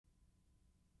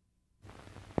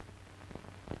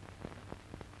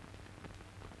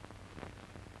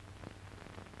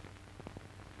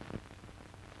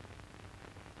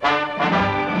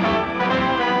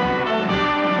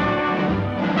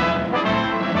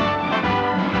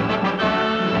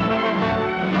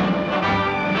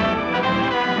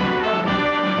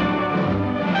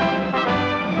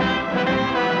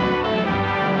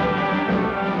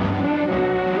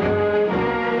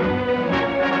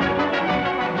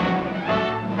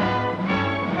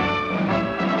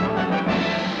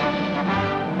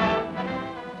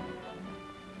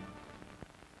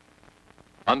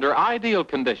Under ideal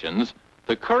conditions,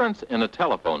 the currents in a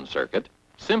telephone circuit,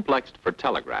 simplexed for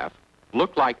telegraph,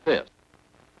 look like this.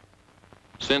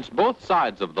 Since both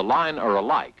sides of the line are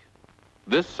alike,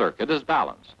 this circuit is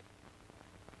balanced.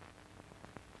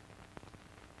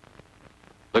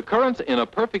 The currents in a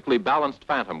perfectly balanced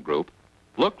phantom group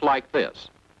look like this.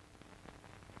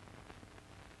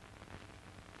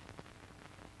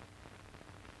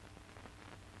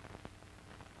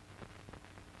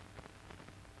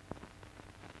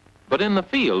 But in the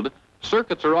field,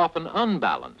 circuits are often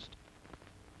unbalanced.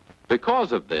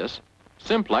 Because of this,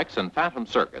 simplex and phantom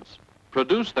circuits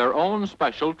produce their own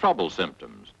special trouble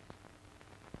symptoms.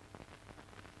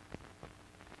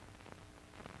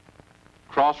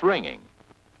 Cross-ringing,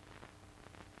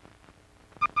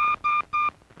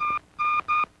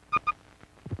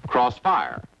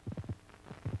 crossfire,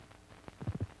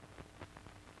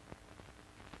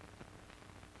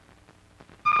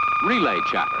 relay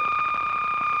chatter,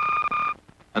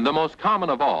 and the most common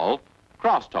of all,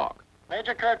 crosstalk.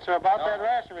 Major Kurtzer, about that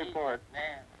ration report.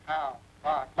 Man, how,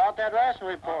 Fox, About that ration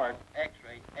report.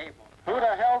 X-ray, Able, Who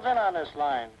the hell's in on this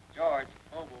line? George,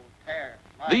 Oboe, Tear,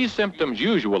 Mike, These symptoms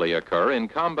usually occur in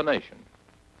combination.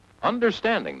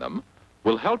 Understanding them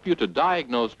will help you to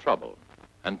diagnose trouble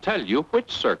and tell you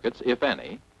which circuits, if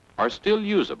any, are still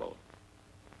usable.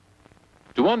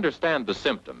 To understand the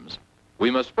symptoms, we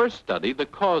must first study the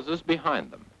causes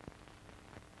behind them.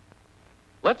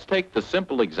 Let's take the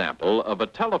simple example of a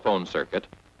telephone circuit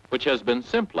which has been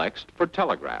simplexed for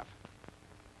telegraph.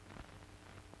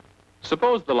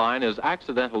 Suppose the line is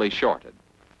accidentally shorted.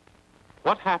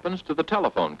 What happens to the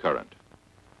telephone current?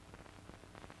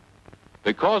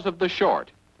 Because of the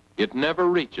short, it never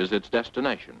reaches its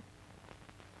destination.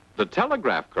 The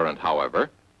telegraph current, however,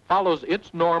 follows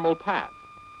its normal path.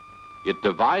 It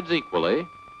divides equally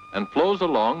and flows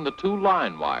along the two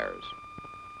line wires.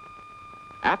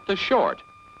 At the short,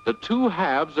 the two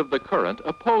halves of the current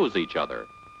oppose each other,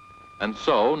 and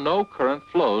so no current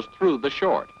flows through the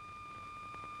short.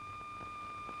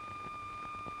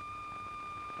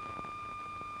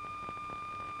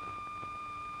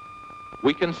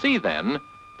 We can see then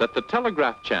that the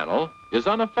telegraph channel is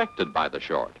unaffected by the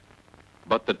short,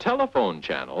 but the telephone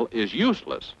channel is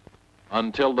useless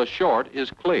until the short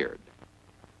is cleared.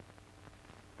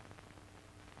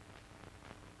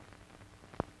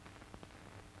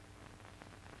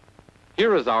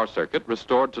 Here is our circuit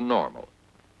restored to normal.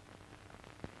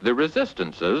 The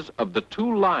resistances of the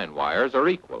two line wires are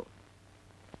equal.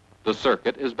 The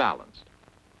circuit is balanced.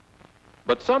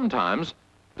 But sometimes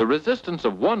the resistance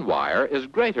of one wire is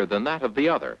greater than that of the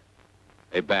other.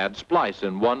 A bad splice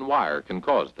in one wire can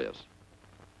cause this.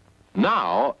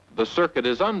 Now the circuit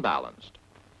is unbalanced.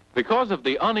 Because of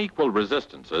the unequal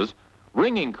resistances,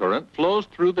 ringing current flows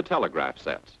through the telegraph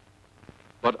sets.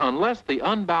 But unless the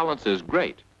unbalance is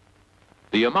great,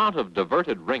 the amount of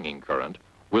diverted ringing current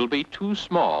will be too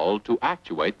small to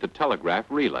actuate the telegraph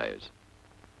relays.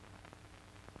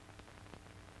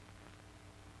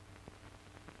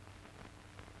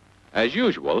 As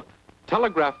usual,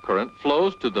 telegraph current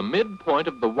flows to the midpoint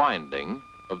of the winding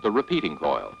of the repeating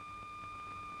coil.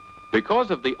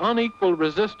 Because of the unequal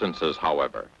resistances,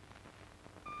 however,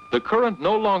 the current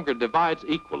no longer divides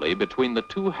equally between the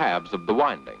two halves of the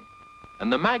winding,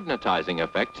 and the magnetizing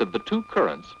effects of the two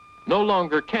currents no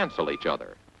longer cancel each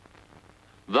other.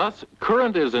 Thus,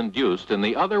 current is induced in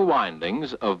the other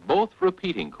windings of both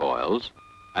repeating coils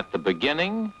at the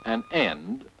beginning and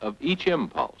end of each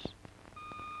impulse.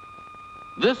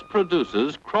 This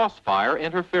produces crossfire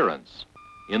interference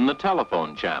in the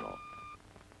telephone channel.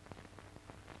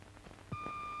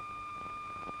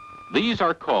 These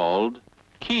are called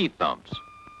key thumps.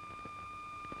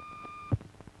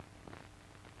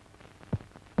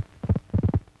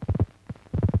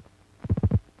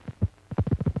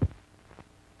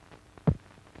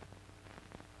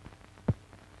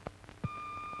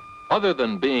 Other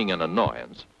than being an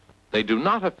annoyance, they do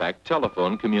not affect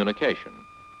telephone communication.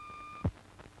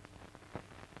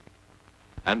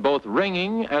 And both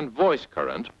ringing and voice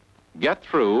current get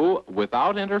through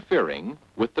without interfering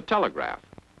with the telegraph.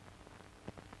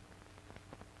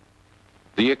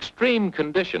 The extreme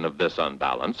condition of this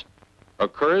unbalance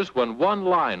occurs when one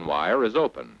line wire is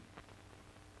open.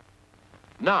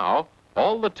 Now,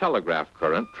 all the telegraph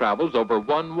current travels over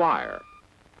one wire,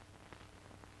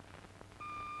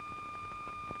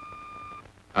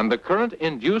 and the current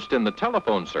induced in the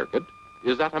telephone circuit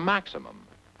is at a maximum.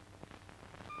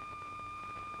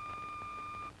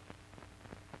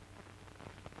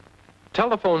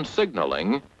 Telephone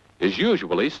signaling is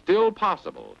usually still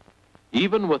possible,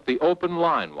 even with the open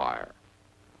line wire.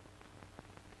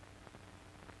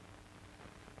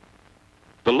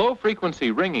 The The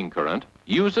low-frequency ringing current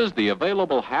uses the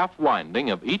available half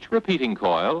winding of each repeating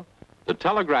coil, the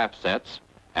telegraph sets,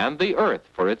 and the earth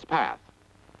for its path.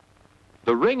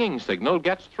 The ringing signal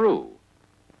gets through,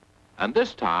 and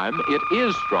this time it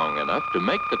is strong enough to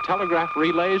make the telegraph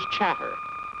relays chatter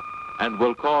and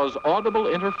will cause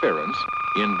audible interference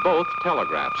in both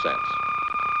telegraph sets.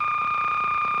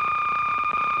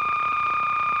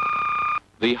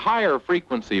 The higher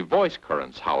frequency voice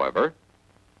currents, however,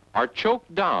 are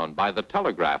choked down by the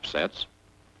telegraph sets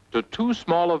to too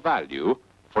small a value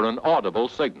for an audible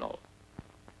signal.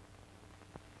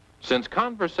 Since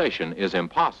conversation is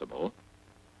impossible,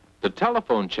 the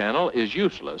telephone channel is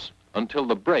useless until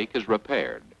the break is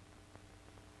repaired.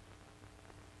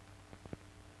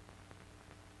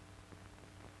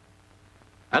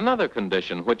 Another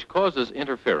condition which causes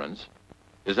interference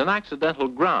is an accidental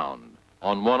ground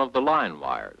on one of the line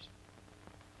wires.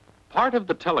 Part of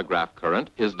the telegraph current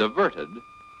is diverted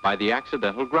by the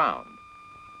accidental ground.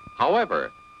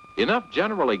 However, enough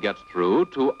generally gets through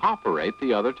to operate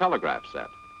the other telegraph set.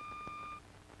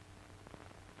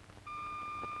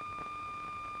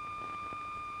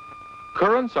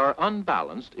 Currents are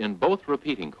unbalanced in both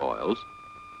repeating coils,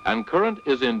 and current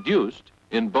is induced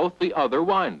in both the other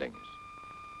windings.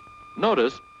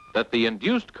 Notice that the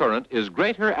induced current is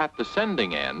greater at the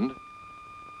sending end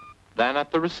than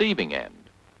at the receiving end.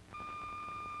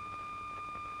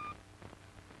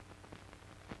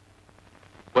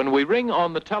 When we ring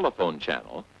on the telephone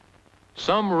channel,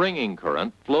 some ringing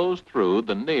current flows through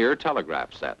the near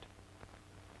telegraph set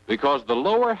because the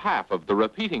lower half of the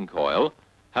repeating coil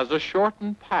has a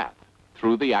shortened path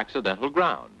through the accidental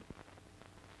ground.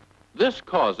 This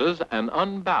causes an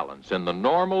unbalance in the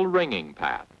normal ringing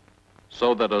path,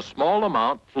 so that a small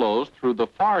amount flows through the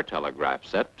far telegraph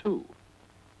set too.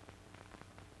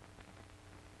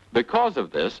 Because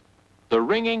of this, the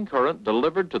ringing current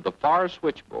delivered to the far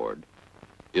switchboard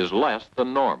is less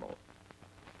than normal.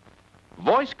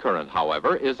 Voice current,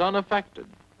 however, is unaffected.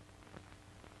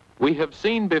 We have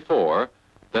seen before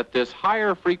that this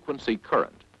higher frequency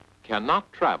current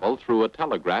cannot travel through a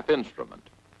telegraph instrument.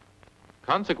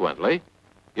 Consequently,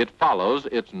 it follows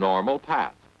its normal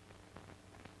path.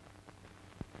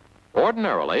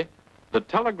 Ordinarily, the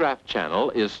telegraph channel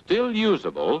is still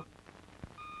usable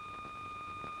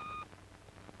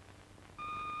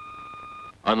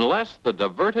unless the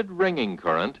diverted ringing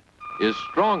current is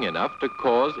strong enough to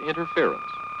cause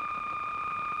interference.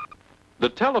 The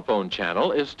telephone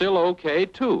channel is still okay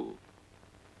too,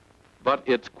 but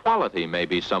its quality may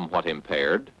be somewhat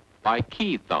impaired by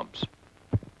key thumps.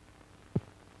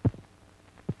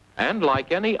 And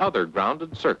like any other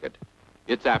grounded circuit,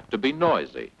 it's apt to be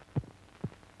noisy.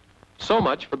 So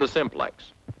much for the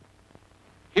Simplex.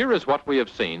 Here is what we have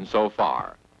seen so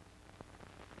far.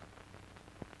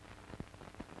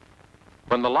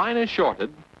 When the line is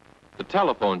shorted, the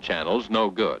telephone channel's no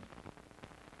good.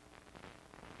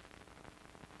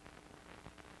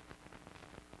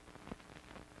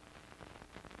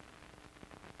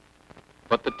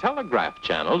 But the telegraph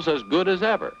channel's as good as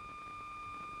ever.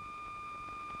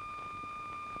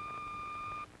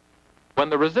 When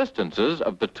the resistances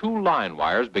of the two line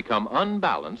wires become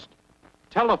unbalanced,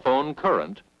 telephone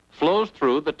current flows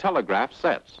through the telegraph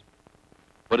sets,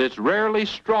 but it's rarely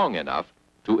strong enough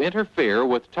to interfere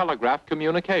with telegraph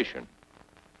communication.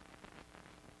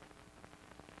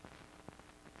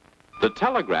 The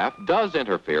telegraph does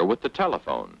interfere with the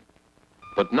telephone,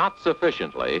 but not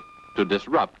sufficiently to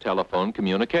disrupt telephone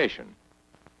communication.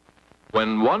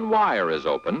 When one wire is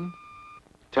open,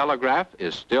 telegraph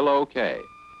is still okay.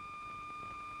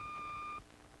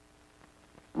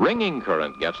 Ringing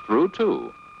current gets through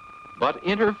too, but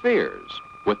interferes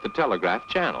with the telegraph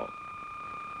channel.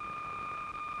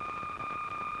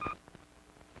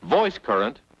 Voice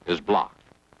current is blocked.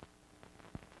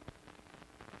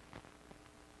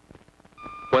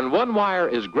 When one wire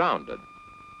is grounded,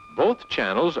 both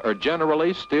channels are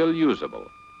generally still usable.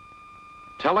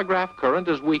 Telegraph current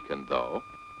is weakened, though,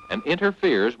 and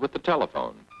interferes with the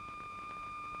telephone.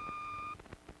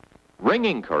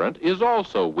 Ringing current is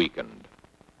also weakened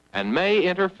and may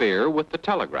interfere with the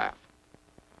telegraph.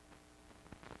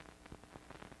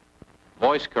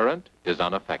 Voice current is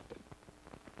unaffected.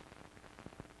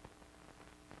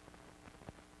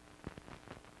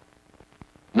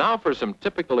 Now for some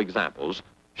typical examples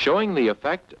showing the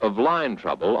effect of line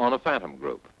trouble on a phantom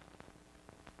group.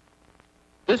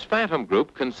 This phantom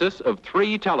group consists of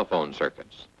 3 telephone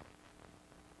circuits.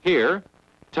 Here,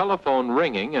 telephone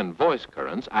ringing and voice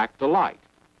currents act alike,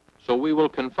 so we will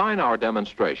confine our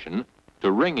demonstration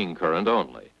to ringing current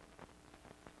only.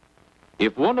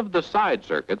 If one of the side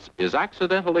circuits is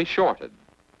accidentally shorted,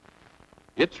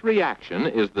 its reaction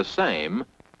is the same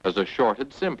as a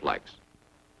shorted simplex.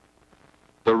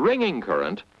 The ringing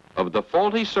current of the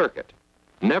faulty circuit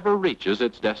never reaches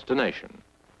its destination.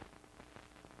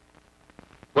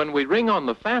 When we ring on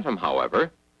the phantom,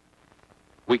 however,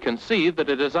 we can see that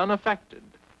it is unaffected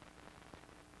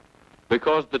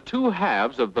because the two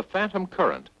halves of the phantom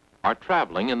current are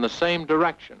traveling in the same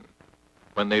direction.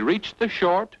 When they reach the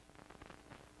short,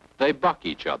 they buck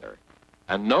each other,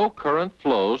 and no current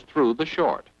flows through the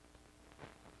short.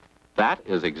 That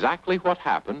is exactly what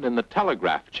happened in the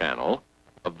telegraph channel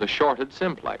of the shorted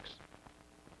simplex.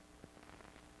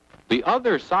 The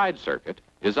other side circuit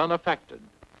is unaffected.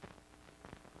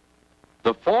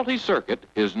 The faulty circuit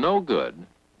is no good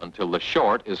until the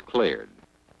short is cleared.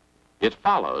 It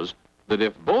follows that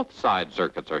if both side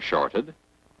circuits are shorted,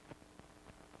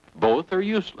 both are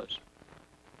useless.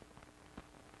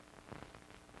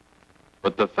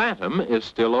 But the phantom is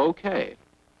still okay.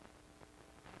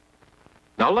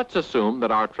 Now let's assume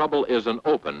that our trouble is an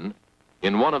open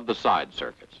in one of the side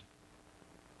circuits.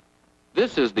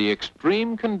 This is the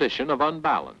extreme condition of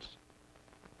unbalance.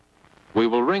 We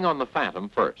will ring on the phantom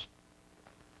first.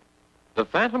 The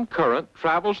phantom current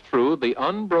travels through the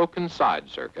unbroken side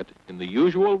circuit in the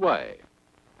usual way.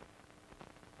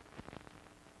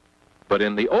 But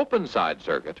in the open side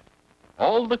circuit,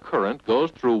 all the current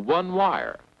goes through one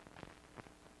wire.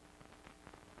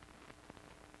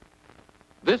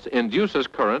 This induces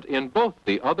current in both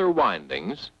the other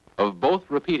windings of both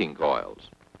repeating coils.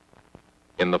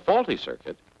 In the faulty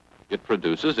circuit, it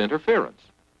produces interference.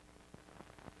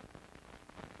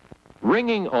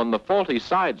 Ringing on the faulty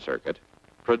side circuit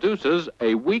produces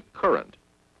a weak current,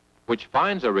 which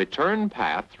finds a return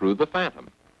path through the phantom.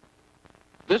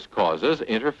 This causes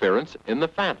interference in the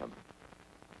phantom.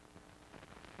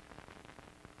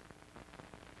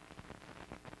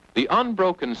 The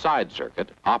unbroken side circuit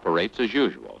operates as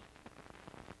usual.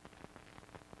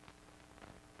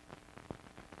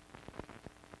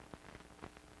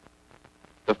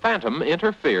 The phantom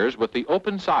interferes with the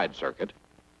open side circuit,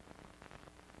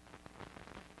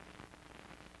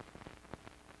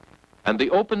 and the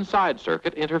open side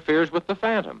circuit interferes with the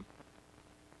phantom.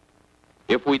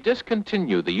 If we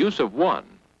discontinue the use of one,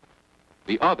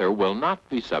 the other will not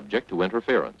be subject to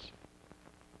interference.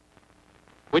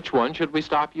 Which one should we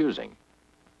stop using?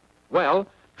 Well,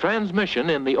 transmission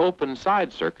in the open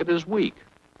side circuit is weak,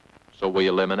 so we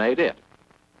eliminate it,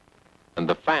 and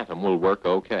the phantom will work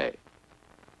okay.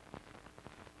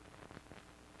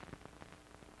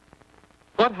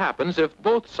 What happens if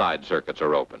both side circuits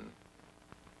are open?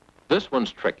 This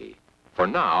one's tricky. For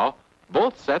now,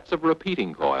 both sets of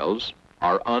repeating coils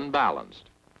are unbalanced.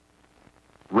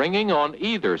 Ringing on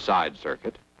either side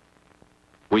circuit,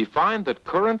 we find that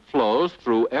current flows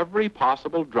through every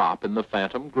possible drop in the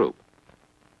phantom group.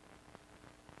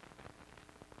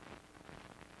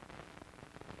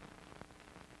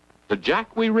 The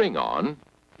jack we ring on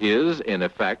is, in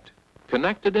effect,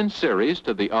 connected in series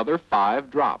to the other 5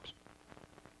 drops.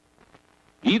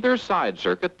 Either side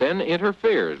circuit then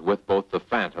interferes with both the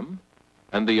phantom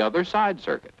and the other side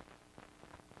circuit.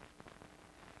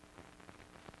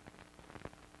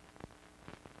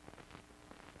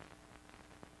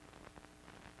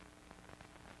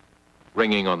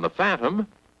 Ringing on the phantom,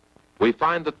 we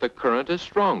find that the current is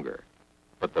stronger,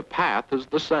 but the path is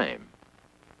the same.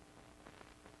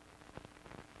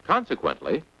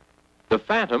 Consequently, the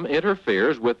phantom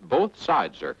interferes with both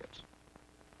side circuits.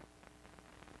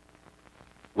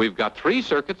 We've got 3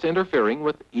 circuits interfering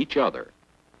with each other.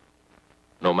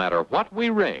 No matter what we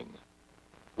ring,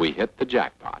 we hit the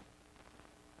jackpot.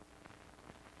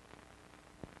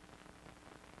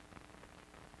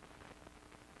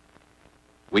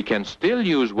 We can still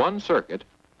use one circuit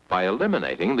by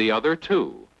eliminating the other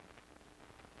 2.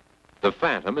 The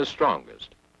phantom is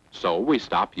strongest, so we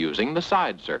stop using the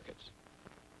side circuits.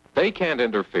 They can't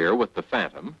interfere with the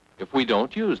phantom if we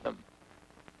don't use them.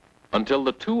 Until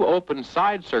the 2 open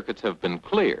side circuits have been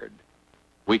cleared,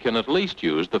 we can at least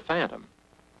use the phantom.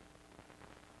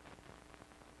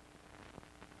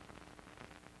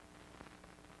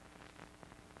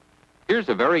 Here's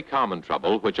a very common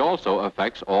trouble which also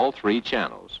affects all 3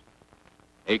 channels: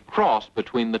 a cross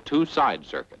between the 2 side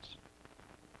circuits.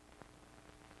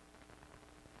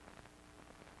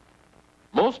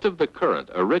 Most of the current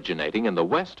originating in the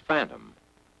west phantom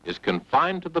is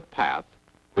confined to the path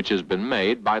which has been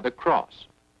made by the cross.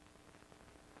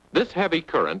 This heavy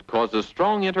current causes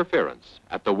strong interference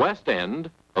at the west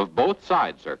end of both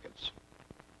side circuits.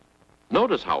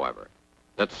 Notice, however,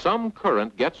 that some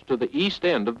current gets to the east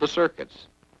end of the circuits,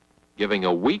 giving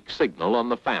a weak signal on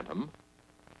the phantom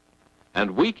and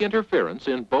weak interference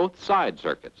in both side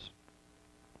circuits.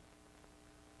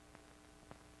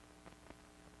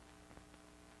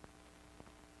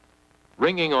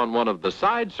 Ringing on one of the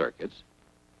side circuits,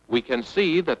 we can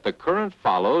see that the current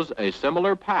follows a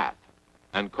similar path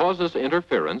and causes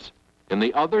interference in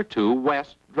the other two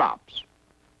west drops.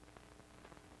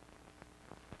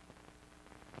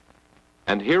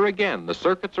 And here again, the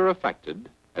circuits are affected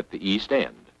at the east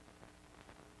end.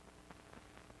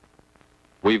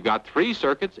 We've got three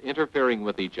circuits interfering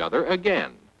with each other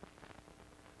again.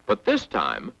 But this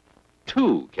time,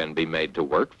 two can be made to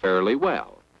work fairly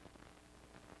well.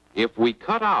 If we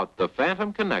cut out the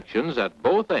phantom connections at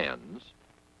both ends,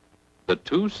 the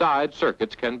two side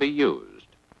circuits can be used.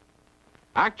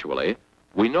 Actually,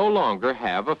 we no longer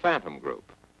have a phantom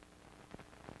group.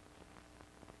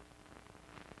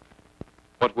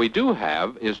 What we do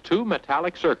have is two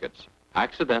metallic circuits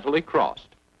accidentally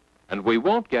crossed, and we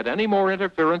won't get any more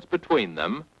interference between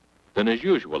them than is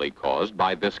usually caused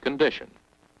by this condition.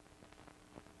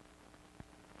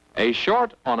 A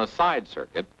short on a side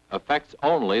circuit affects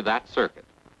only that circuit.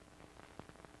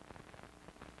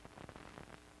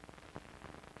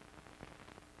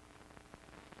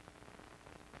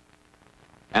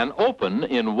 An open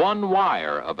in one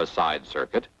wire of a side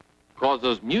circuit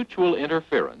causes mutual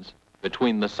interference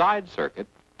between the side circuit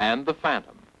and the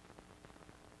phantom.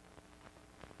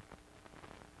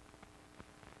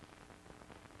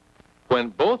 When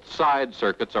both side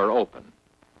circuits are open,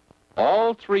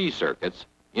 all three circuits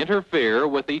interfere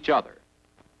with each other.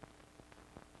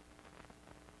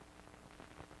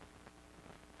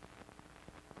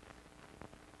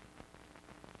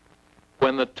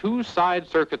 When the two side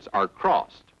circuits are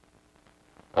crossed,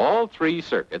 all three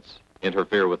circuits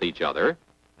interfere with each other,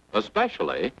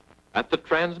 especially at the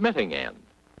transmitting end.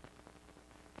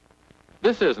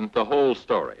 This isn't the whole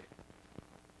story.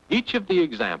 Each of the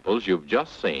examples you've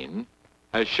just seen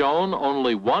has shown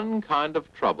only one kind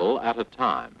of trouble at a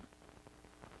time.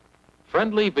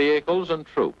 Friendly vehicles and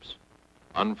troops,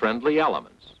 unfriendly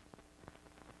elements,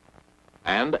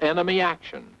 and enemy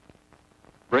action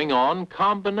bring on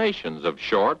combinations of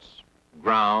shorts,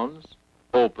 grounds,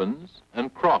 opens,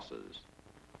 and crosses.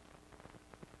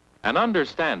 An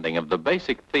understanding of the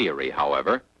basic theory,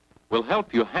 however, will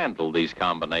help you handle these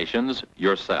combinations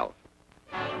yourself.